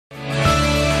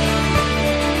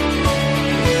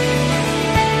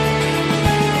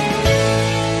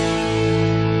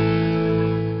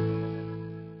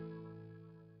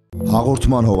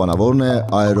Հաղորդման հովանավորն է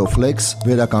Aeroflex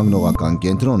վերականգնողական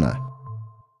կենտրոնը։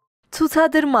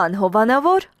 Ցուցադրման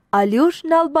հովանավոր Ալյուր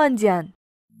Նալբանդյան։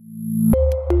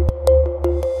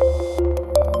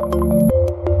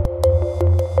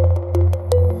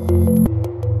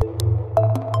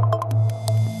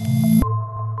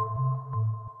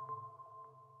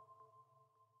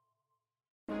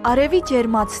 Արևի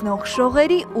ջերմացնող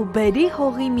շողերի ու բերի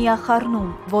հողի միախառնում,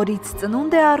 որից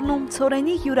ծնունդ է առնում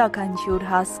ցորենի յուրաքանչյուր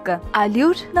հասկը։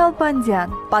 Ալյուր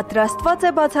Նալբանդյան պատրաստված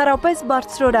է բացառապես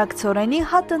բարձրորակ ցորենի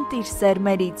հատնտիր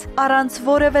սերմերից։ Առանց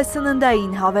որևէ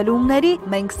սննդային հավելումների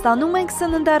մենք ստանում ենք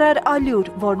սննդարար ալյուր,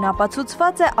 որն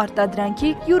ապացուցված է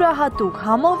արտադրանքի յուրահատուկ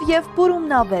համով եւ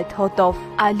բուրումնավետ հոտով։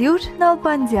 Ալյուր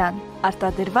Նալբանդյան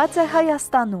արտադրված է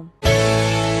Հայաստանում։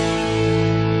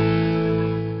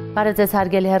 Բարև ձեզ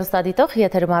հարգելի հեռուստադիտող,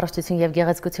 եթերում առողջություն եւ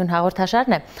գեղեցկություն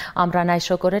հաղորդաշարն է։ Ամռան այս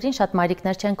շոկորերին շատ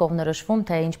մայրիկներ չեն կողմնորոշվում,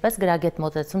 թե ինչպես գրագետ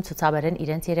մոտեցում ցուցաբերեն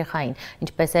իրենց երեխային,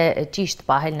 ինչպես է ճիշտ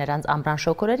պահել նրանց ամռան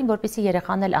շոկորերին, որպեսզի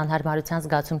երեխան էլ անհարմարության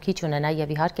զգացում քիչ ունենա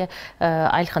եւ իհարկե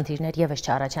այլ խնդիրներ եւս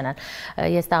չառաջանան։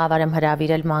 Ես տաղավար եմ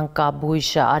հրավիրել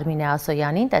մանկաբույժ Արմինե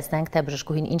Ասոյանին, տեսնենք թե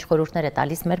բժշկուհին ինչ խորհուրդներ է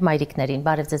տալիս մեր մայրիկներին։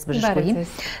 Բարև ձեզ բժշկուհի։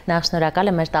 Նախ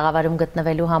շնորհակալ եմ մեր տաղավարում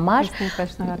գտնվելու համար։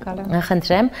 Շնորհակալ եմ։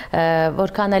 Խնդրեմ,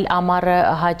 որքան ամառը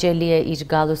հաճելի է իր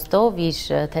գալուստով, իր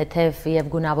թեթև եւ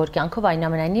գունավոր կյանքով,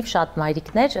 այնուամենայնիվ շատ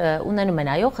մայրիկներ ունենում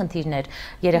են այո խնդիրներ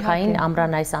երեխային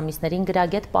ամռան այս ամիսներին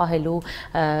գրագետ պահելու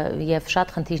եւ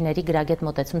շատ խնդիրների գրագետ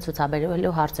մոտեցում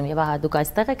ցուցաբերելու հարցում եւ ահա դուք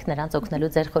այստեղ եք նրանց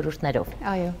օգնելու ձեր խորհուրդներով։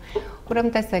 Այո։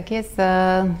 Ուրեմն տեսեք, ես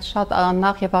շատ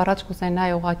նախ եւ առաջ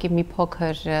կուզենայի ուղղակի մի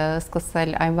փոքր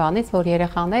սկսել այն բանից, որ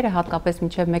երեխաները, հատկապես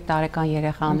մինչեւ 1 տարեկան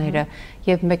երեխաները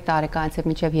եւ 1 տարեկանից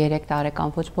մինչեւ 3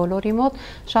 տարեկան ոչ բոլորի մոտ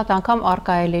շատ անգամ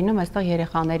արկա է լինում այստեղ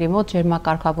երեխաների մոտ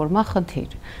ջերմակարգավորման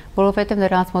խնդիր, որովհետև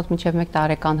նրանց մոտ մինչև 1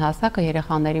 տարեկան հասակը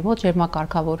երեխաների մոտ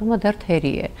ջերմակարգավորումը դեռ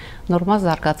թերի է, նորմալ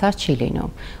զարգացած չի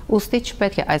լինում։ Ուստի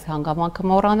չպետք է այս հանգամանքը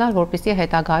մոռանալ, որպեսզի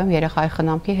հետագայում երեխայի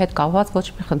խնամքի հետ կապված ոչ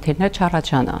մի խնդիրներ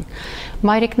չառաջանան։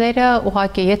 Մայրիկները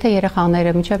ուղղակի, եթե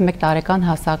երեխաները մինչև 1 տարեկան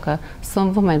հասակը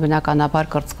սնվում են բնականաբար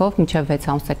կրծքով, մինչև 6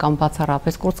 ամսական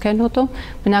բացառապես կուրծք են ուտում,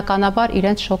 բնականաբար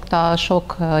իրենց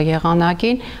շոկ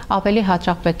եղանակին ավելի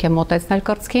հաճախ պետք է մոտեցնել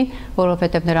կրծքին,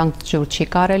 որովհետև նրանք ջուր չի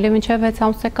կարելի մինչև 6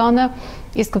 ամսեկանը,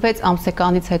 իսկ 6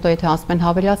 ամսեկանից հետո եթե անցնում են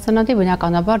հավելյալ սննդի,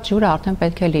 բնականաբար ջուրը արդեն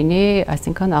պետք է լինի,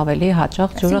 այսինքն ավելի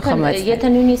հաճախ ջուրը խմեցնել։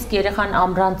 Եթե նույնիսկ երեխան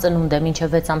ամռան ծնունդ է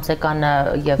մինչև 6 ամսեկանը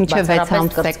եւ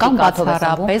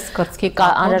բացառապես կրծքի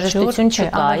անհրաժեշտություն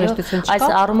չկա, այս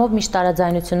առումով միշտ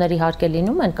տարաձայնություններ իհարկե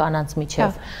լինում են կանանց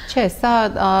միջև։ Չէ, սա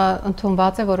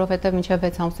ընդունված է, որովհետև մինչև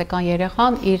 6 ամսեկան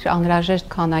երեխան իր անհրաժեշտ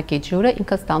քանակի ջուրը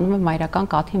ինքը ստանում է մայրական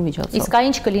կաթի միջոցով։ Իսկ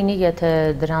այն ինչ կլինի, եթե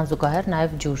դրան զուգահեռ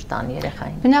նաեւ ջուր տան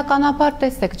երեխային։ Բնականաբար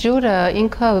տեսեք, ջուրը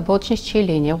ինքը ոչինչ չի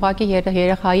լինի, ուղղակի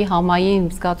երեխայի համային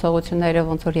զգացողությունները,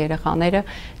 ոնց որ երեխաները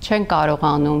չեն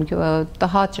կարողանում,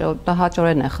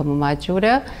 տհաճորեն է խմում այդ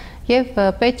ջուրը եւ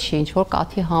պետք չի ինչ-որ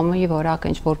կաթի համի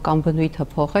որակը, ինչ-որ կամ բնույթը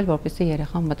փոխել, որպեսզի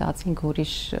երեխան մտածի ինքը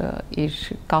ուրիշ իր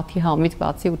կաթի համից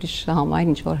բացի ուրիշ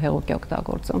համային ինչ-որ հեղուկ է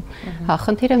օգտագործում։ Հա,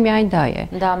 խնդիրը միայն դա է։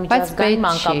 Դա միջազգային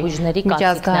մանկաբույժների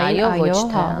կաթիքն է, այո, ոչ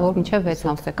թե որ մինչև 6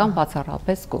 ամսական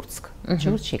բացառապես կուրծք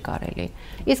ջուր չի կարելի։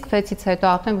 Իսկ 6-ից հետո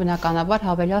արդեն բնականաբար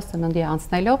հավելյալ սննդի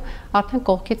անցնելով, արդեն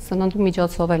կողքից սննդու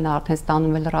միջոցով էլ նա արդեն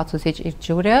ստանում է լրացուցիչ իր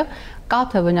ջուրը,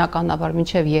 կաթը բնականաբար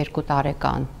մինչև 2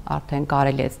 տարեկան արդեն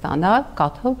կարելի է ստանալ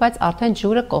կաթով, բայց արդեն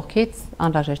ջուրը կողքից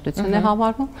անհրաժեշտություն է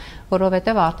համարվում,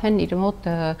 որովհետև արդեն իր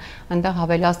մոտ այնտեղ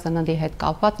հավելյալ սննդի հետ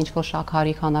կապված ինչ-որ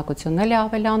շաքարի քանակությունն էլ է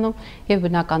ավելանում եւ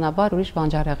բնականաբար ուրիշ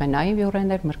բանջարեղենային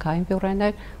բյուրեղներ, մրգային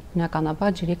բյուրեղներ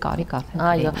բնականաբար ջրի կարիք արդեն։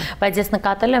 Այո, բայց ես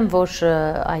նկատել եմ, որ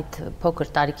այդ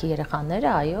փոքր տարիքի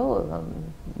երեխաները, այո,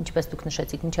 ինչպես դուք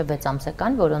նշեցիք, մինչև 6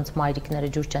 ամսական, որոնց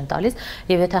մայրիկները ջուր չեն տալիս,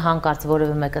 եւ եթե հանկարծ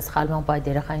որևէ մեկը սխալմամբ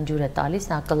այդ երեխային ջուր է տալիս,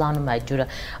 նա կլանում է այդ ջուրը,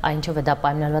 այնչով է դա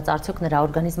պայմանավորված, արդյոք նրա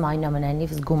օրգանիզմը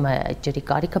այնուամենայնիվ զգում է այդ ջրի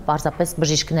կարիքը, պարզապես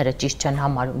բժիշկները ճիշտ չեն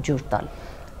համարում ջուր տալ։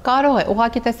 Կարող է,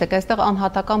 ուղղակի տեսեք, այստեղ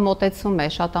անհատական մոտեցում է,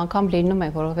 շատ անգամ լինում է,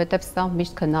 որովհետև սա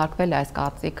միշտ քննարկվել է այս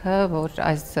կարծիքը, որ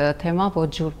այս թեման, որ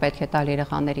ջուր պետք է տալ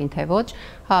երեխաներին, թե ոչ։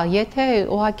 Հա, եթե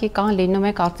ուղղակի կան լինում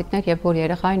է կարծիքներ, երբ որ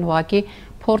երեխային ուղղակի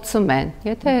փորձում են,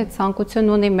 եթե ցանկություն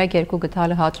ունի 1-2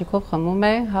 գթալը հաճիկով խմում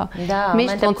է, հա,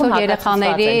 միշտ ոնց որ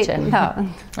երեխաների, հա,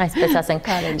 այսպես ասենք,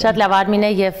 շատ լավ Արմինե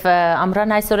եւ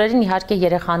ամռան այս օրերին իհարկե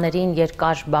երեխաներին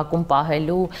երկար բակում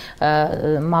պահելու,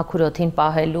 մաքուր օդին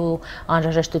պահելու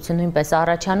անհրաժեշտություն նույնպես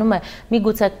առաջանում է,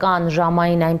 միգուցե կան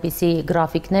ժամային այնպիսի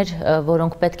գրաֆիկներ,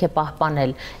 որոնք պետք է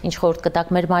պահպանել, ինչ խորհուրդ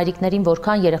կտաք մեր մայրիկներին,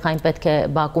 որքան երեխային պետք է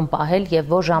բակում պահել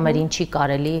եւ որ ժամերին չի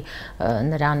կարելի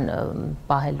նրան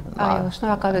պահել։ Այո,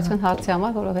 Շնորհակալություն հարցի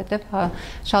համար, որովհետև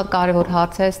շատ կարևոր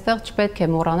հարց է այստեղ, չպետք է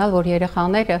մոռանալ, որ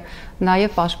երեխաները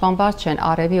նաև պաշտպանված չեն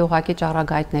արևի ուղղակի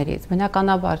ճառագայթներից։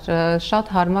 Բնականաբար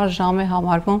շատ հարմար ժամ է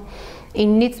համարվում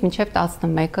 9-ից մինչև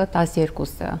 11-ը,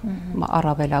 12-ը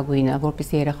առավելագույնը,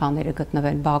 որպեսզի երեխաները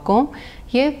գտնվեն բակում,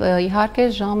 եւ իհարկե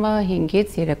ժամը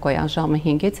 5-ից երեկոյան ժամը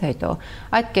 5-ից հետո։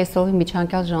 Այդ կեսօրի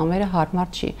միջանկյալ ժամերը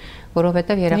հարմար չի,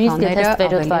 որովհետև երեխաները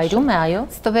ստվերոտ է, այո։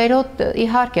 Ստվերոտ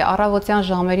իհարկե առավոտյան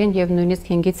ժամերին եւ նույնիսկ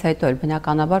 5-ից հետո էլ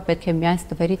բնականաբար պետք է միայն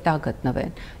ստվերի տակ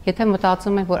գտնվեն։ Եթե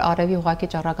մտածում են, որ արևի ուղղակի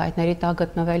ճառագայթների տակ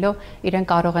գտնվելով իրեն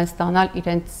կարող են ստանալ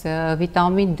իրենց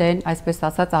վիտամին D-ն, այսպես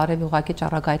ասած, արևի ուղղակի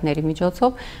ճառագայթների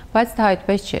միջոցով, բայց դա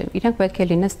այդպես չէ։ Իրենք պետք է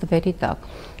լինեն ստվերի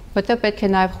տակ։ Որտեղ պետք է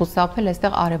նաև խուսափել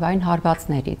այստեղ արևային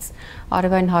հարվածներից։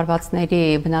 Արևային հարվածների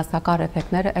վնասակար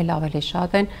էֆեկտները էլ ավելի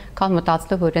շատ են, քան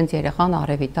մտածելով, որ իրենց երեխան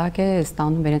արևի տակ է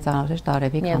ստանում իրենց անհրաժեշտ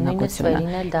արևի քանակությունը։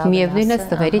 Միևնույնն է,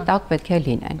 ստվերի տակ պետք է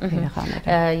լինեն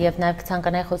երեխաները։ Եվ նաև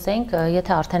կցանկանայի խոսեինք,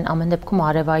 եթե արդեն ամեն դեպքում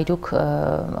արևայրուք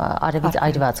արևից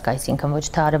այրվածք, այսինքն ոչ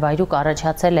թե արևայրուք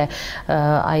առաջացել է,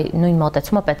 նույն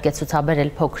մոտեցումը պետք է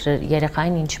ցուցաբերել փոքր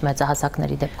երեխային, ինչ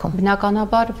մեծահասակների դեպքում։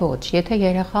 Բնականաբար ոչ, եթե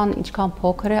երեխան ինչքան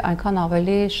փոքր է, այնքան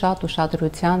ավելի շատ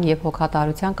ուշադրության եւ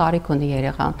հոգատարության կարիք ունի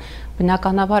երեխան։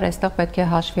 Բնականաբար այստեղ պետք է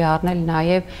հաշվի առնել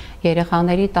նաև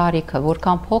երեխաների տարիքը,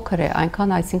 որքան փոքր է,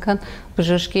 այնքան այսինքն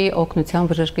բժշկի օգնության,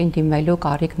 բժշկին դիմելու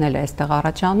կարիքն էլ է այստեղ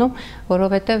առաջանում,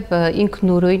 որովհետև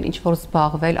ինքնուրույն ինչ որ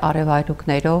զբաղվել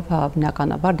արևայրուքներով,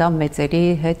 բնականաբար դա մեծերի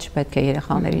հետ չպետք է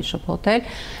երեխաներին շփոթել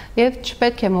եւ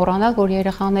չպետք է մոռանալ, որ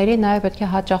երեխաների նաև պետք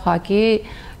է հաճախակի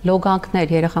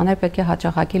լոգանքներ, երեխաներ պետք է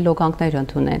հաճախակի լոգանքներ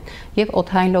ընդունեն, եւ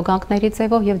օդային լոգանքների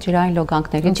ձևով եւ ջրային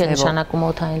լոգանքների ձևով։ Ինչ է նշանակում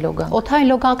օդային լոգանք։ Օդային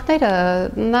լոգանքները,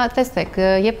 տեսեք,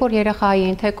 երբ որ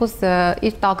երեխային թեկուզ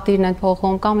իր տակդիրն են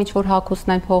փոխում կամ ինչ որ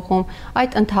հագուստն են փոխում,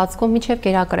 այդ ընթացքում միջև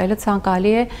կերակրելը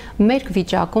ցանկալի է մերկ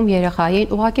վիճակում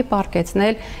երեխային ուղղակի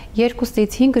պարկեցնել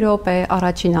 2-ից 5 րոպե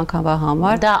առաջին անգամվա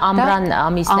համար։ Դա ամռան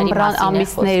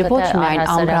ամիսների ոչ միայն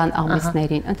ամռան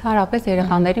ամիսներին, ընդհանրապես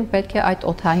երեխաներին պետք է այդ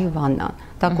օդային վաննան։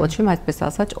 Դա կոչվում է այսպես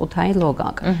ասած օդային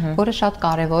լոգանք, որը շատ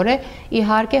կարևոր է,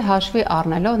 իհարկե հաշվի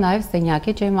առնելով նաև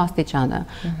սենյակի ջերմաստիճանը,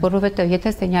 որովհետև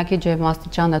եթե սենյակի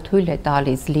ջերմաստիճանը թույլ է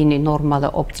տալիս լինի նորմալը,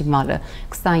 օպտիմալը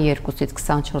 22-ից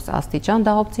 24 աստիճան,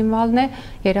 դա օպտիմալն է,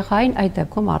 երեխային այդ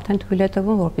դեպքում արդեն թույլ է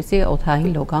տվում, որպեսզի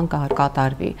օդային լոգանք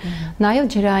կատարվի։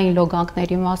 Նաև ջրային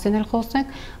լոգանքների մասին էլ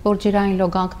խոսենք, որ ջրային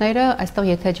լոգանքները, այստեղ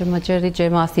եթե ջրի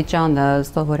ջերմաստիճանը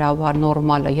սովորաբար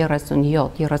նորմալը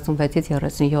 37, 36-ից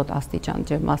 37 աստիճան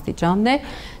ջերմաստիճանն է,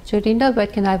 ջրինը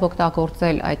պետք է նաև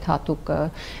օգտագործել այդ հատուկ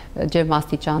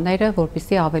ջերմաստիճանները,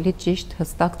 որպեսզի ավելի ճիշտ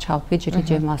հստակ չափվի ջրի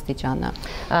ջերմաստիճանը։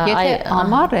 Եթե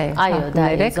ամառ է,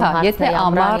 եթե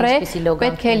ամառ է,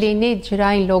 պետք է լինի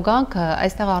ջրային լոգանքը,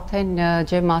 այստեղ արդեն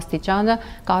ջերմաստիճանը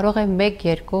կարող է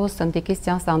 1-2 սնդիկից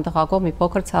ցանց սանդղակով մի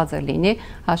փոքր ցածր լինի,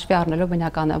 հաշվի առնելով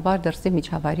բնականաբար դրսի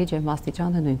միջավայրի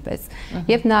ջերմաստիճանը նույնպես։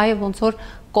 Եվ նաև ոնց որ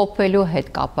կոփվելու հետ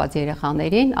կապված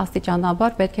երեխաներին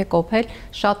աստիճանաբար պետք է կոփել,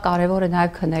 շատ կարևոր է նաև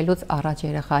քնելուց առաջ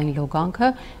երեխային լոգանքը,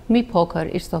 մի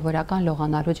փոքր իր սովորական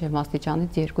լողանալու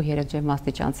ջերմաստիճանից 2-3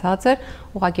 ջերմաստիճան ցածր,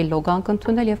 ուղղակի լոգանք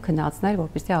ընդունել եւ քնածնել,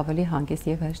 որպեսզի ավելի հանգիստ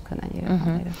եւ հեշտ քնեն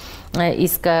երեխաները։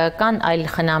 Իսկ կան այլ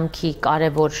խնամքի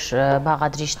կարևոր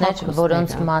բաղադրիչներ,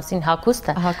 որոնց մասին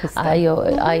հագուստը, այո,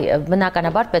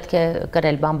 բնականաբար պետք է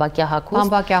կրել բամբակյա հագուստ։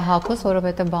 Բամբակյա հագուստ,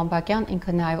 որովհետեւ բամբակյան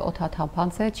ինքը նաև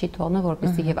օդաթափանց է, չի թողնում,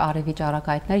 որպեսզի եւ արևի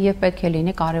ճառագայթներ եւ պետք է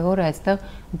լինի կարևորը այստեղ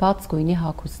բաց գույնի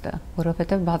հագուստը,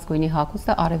 որովհետեւ բաց գույնի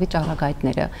հագուստը արևի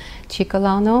ճառագայթները չի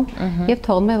կլանում եւ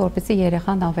թողնում է որպեսզի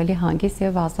երեխան ավելի հանգիստ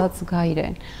եւ ազատ զգա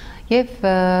իրեն։ Եվ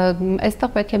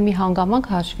այստեղ պետք է մի հանգամանք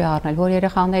հաշվի առնել, որ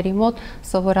երեխաների մոտ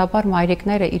սովորաբար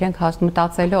մայրիկները իրենք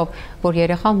մտածելով, որ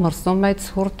երեխան մրսում է,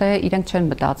 ցուրտ է, իրենք չեն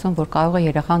մտածում, որ կարող է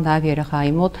երեխան նաև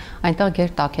երեխայի մոտ այնտեղ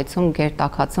գերտակեցում,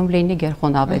 գերտակացում լինի,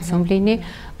 գերխոնավեցում լինի։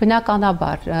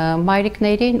 Բնականաբար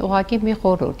մայրիկներին ուղղակի մի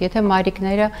խորհուրդ, եթե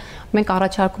մայրիկները մենք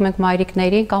առաջարկում ենք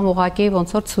մայրիկներին կամ ուղղակի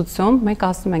ոնց որ ցուցում, մենք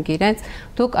ասում ենք իրենց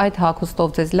դուք այդ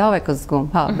հագուստով ձեզ լավ եք զգում,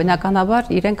 հա,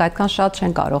 բնականաբար իրենք այդքան շատ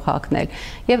չեն կարող հագնել։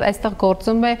 Եվ այստեղ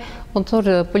գործում է ոնց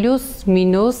որ պլյուս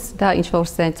մինուս, դա ինչ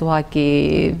որ սենց ուղղակի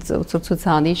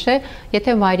ցուցանիշ է,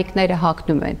 եթե մայրիկները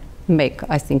հագնում են մեկ,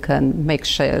 այսինքն մեկ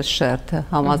շերտ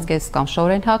համազգես կամ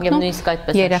շոր են հագնում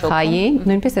երեխային,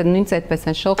 նույնպես այդպես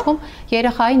են շոքում,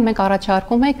 երեխային մենք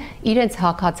առաջարկում ենք իրենց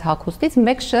հագած հագուստից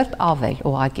մեկ շերտ ավել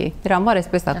ուղղակի։ Դրա համար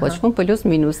այսպես է կոչվում պլյուս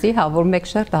մինուսի, հա, որ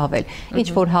մեկ շերտ ավել։ Ինչ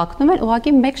որ հագնում են,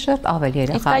 ուղղակի մեկ շերտ ավել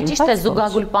երեխային։ Իսկ ճիշտ է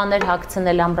զուգագուլ բաներ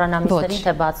հագցնել ամռան ամիսներին,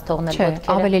 թե բաց թողնել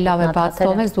ոտքերը։ Ավելի լավ է բաց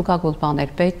թողնել, զուգագուլ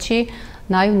բաներ պետք չի։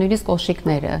 Նաև նույնիսկ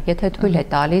կոշիկները, եթե թույլ է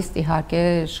տալիս, իհարկե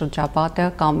շրջապատը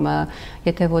կամ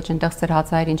եթե ոչ այնտեղ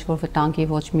սրածայր ինչ-որ վտանգի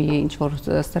ոչ մի ինչ-որ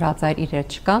սրածայր իրեր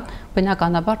չկան,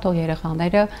 բնականաբար թող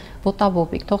երեխաները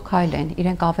ոտաբոբիկ, թող քայլեն,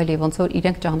 իրենք ավելի ոնց որ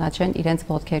իրենք ճանաչեն իրենց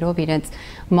ոտքերով, իրենց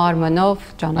մարմնով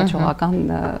ճանաչողական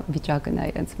վիճակն է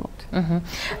իրենց մոտ։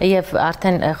 Եւ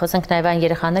արդեն խոսենք նաև այն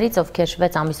երեխաներից, ովքեր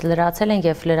 6 ամիս լրացել են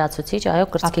եւ լրացուցիչ, այո,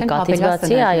 կրծքի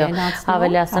կաթիզացի, այո,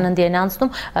 հավելյասննդի են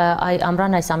անցնում,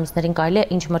 ամռան այս ամիսներին կարելի է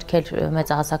ինչ մրգեր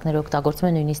մեծահասակները օգտագործում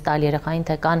են, նույնիսկ տալ երեխային,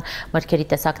 թե կան մրգերի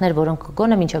տեսակներ, որոնք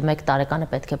գոնե մինչև 1 տարեկանը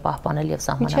պետք է պահպանել եւ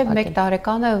սահմանափակել։ Մինչև 1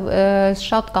 տարեկանը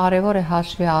շատ կարեւոր է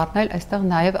հաշվի առնել այստեղ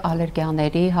նաեւ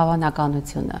ալերգիաների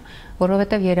հավանականությունը,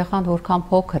 որովհետեւ երեխան որքան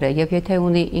փոքր է եւ եթե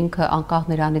ունի ինքը անկախ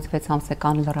նրանից 6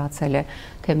 ամսեկան լրացել է,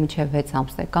 թե մինչև 6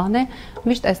 ամսեկան է,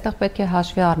 միշտ այստեղ պետք է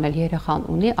հաշվի առնել երեխան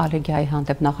ունի ալերգիայի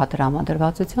հանդեպ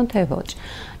նախատրամադրվածություն, թե ոչ։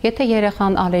 Եթե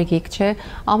երեխան ալերգիկ չէ,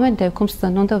 ամեն դեպքում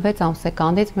սնունդը 6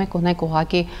 ամսեկանից մենք ունենք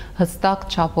ուղղակի հստակ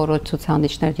չափորոշ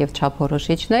ցուցանիշներ եւ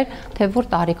չափորոշիչներ, թե որ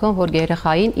տարիքում որ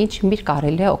երեխային ինչ միր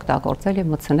կարելի է օգտագործել եւ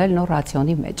մտցնել նոր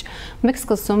ռացիոնի մեջ։ Մենք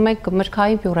սկսում ենք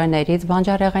մրգային պյուրեներից,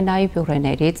 բանջարեղենային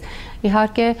պյուրեներից,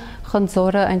 իհարկե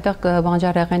խնձորը, այնտեղ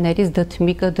բանջարեղեններից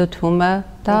դդմիկը, դդումը,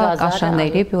 դա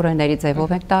կաշաների, պյուրեների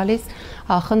ձևով ենք տալիս,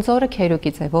 խնձորը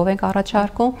քերուկի ձևով ենք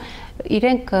առաջարկում,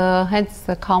 իրենք հենց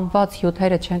քամված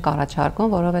հյութերը չենք առաջարկում,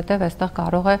 որովհետև այստեղ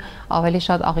կարող է ավելի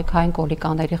շատ աղիքային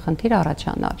կոլիկաների խնդիր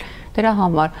առաջանալ։ Դրա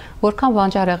համար, որքան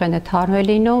բանջարեղենը թարմ է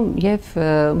լինում եւ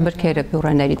մրգերը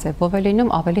պյուրեների ձևով է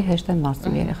լինում, ավելի հեշտ են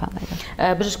մարսում երեխաները։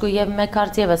 Բժշկու եւ մեկ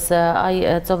հարց եւս, այ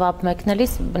ծովափ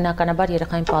մեկնելիս բնականաբար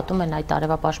երեխային պատում են այդ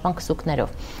արևապաշտպան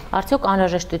քսուկներով։ Արդյոք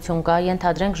անհրաժեշտություն կա,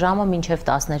 ենթադրենք ժամը մինչև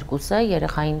 12-ը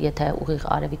երեխային, եթե ուղիղ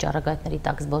արևի ճառագայթների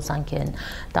տակ զբոսանք են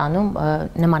տանում,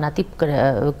 նմանատիպ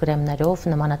կրեմներով,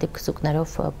 նմանատիպ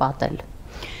քսուկներով պատել։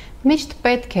 Միշտ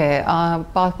պետք է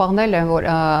պահպանել են, որ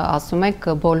ասում ենք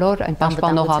բոլոր այն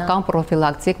պաշտպանողական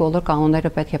պրոֆիլակտիկ բոլոր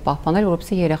կանոնները պետք է պահպանել,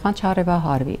 որպեսզի երեխան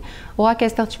չարևահարվի։ Ուղղակի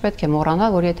այստեղ չպետք է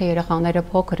մոռանալ, որ եթե երեխաները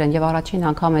փոքր են եւ առաջին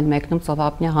անգամ են մեկնում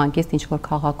ծովափնյա հանգիստ ինչ-որ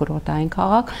քաղաք, կուրորտային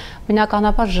քաղաք,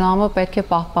 բնականաբար ժամը պետք է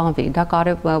պահպանվի։ Դա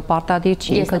պարտադիր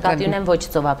չի։ Ես նկատի ունեմ ոչ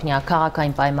ծովափնյա,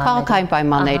 քաղաքային պայմաններում։ Քաղաքային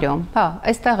պայմաններում։ Հա,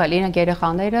 այստեղ էլ իրենք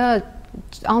երեխաները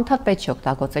անդադ պետք չի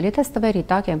օգտագործել, եթե ստվերի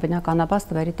տակ են, բնականաբար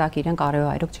ստվերի տակ իրենք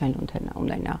արևայրուք չեն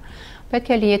ունենա։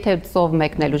 Պետք է լի եթե ծով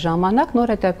մեկնելու ժամանակ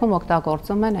նոր դեպքում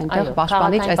օգտագործում են այնտեղ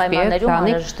պաշտպանիչ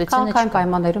SPF, քաղաքային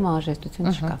պայմաններում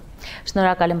անհրաժեշտություն չկա։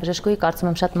 Շնորհակալ եմ բժշկուհի,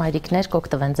 կարծում եմ շատ մայրիկներ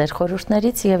կօգտվեն ձեր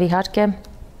խորհուրդներից եւ իհարկե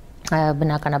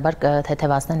բնականաբար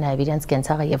թեթևացնեն նաև իրենց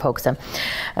կենցաղը եւ հոգսը։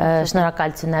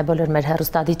 Շնորհակալություն նաև բոլոր մեր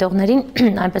հեռուստադիտողներին,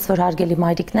 այնպես որ հարգելի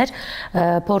մայրիկներ,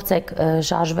 փորձեք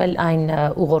շարժվել այն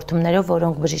ուղղորդումներով,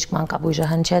 որոնք բժիշկ մանկաբույժը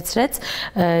հնչեցրեց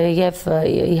եւ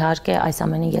իհարկե այս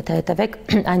ամենին եթե հետևեք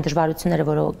այն դժվարությունները,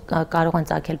 որոնք կարող են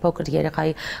ծագել փոքր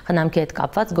երեխայի խնամքի հետ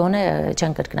կապված, գոնե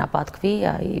չեն կրկնապատկվի,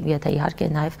 եթե իհարկե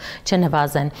նաև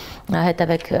չնվազեն։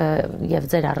 Հետևեք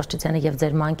եւ ձեր առողջությանը եւ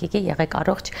ձեր մանկիկի, եղեք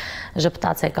առողջ,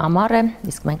 ժպտացեք ամառը,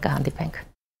 իսկ մենք կհանդիպենք։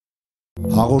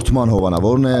 Հաղորդման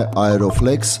հովանավորն է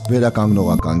Aeroflex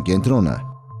վերականգնողական կենտրոնը։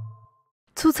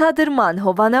 Ցուցադրման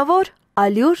հովանավոր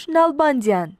Ալյուր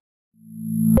Նալբանդյան։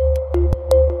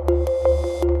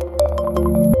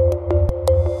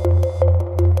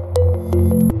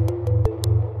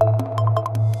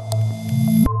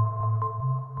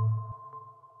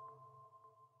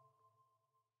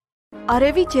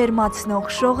 Արևի ջերմացնող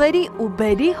շողերի ու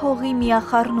բերի հողի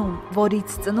միախառնում,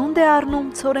 որից ծնունդ է առնում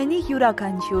ցորենի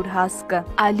յուրաքանչյուր հասկը։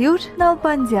 Ալյուր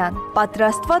Նալբանդյան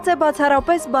պատրաստված է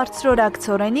բացառապես բարձրորակ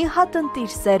ցորենի հատնտիր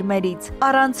սերմերից։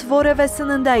 Առանց որևէ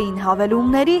սննդային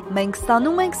հավելումների մենք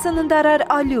ստանում ենք սննդարար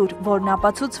ալյուր, որն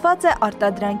ապացուցված է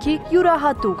արտադրանքի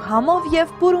յուրահատուկ համով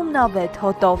եւ բուրումնավետ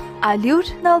հոտով։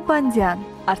 Ալյուր Նալբանդյան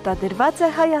արտադրված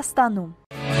է Հայաստանում։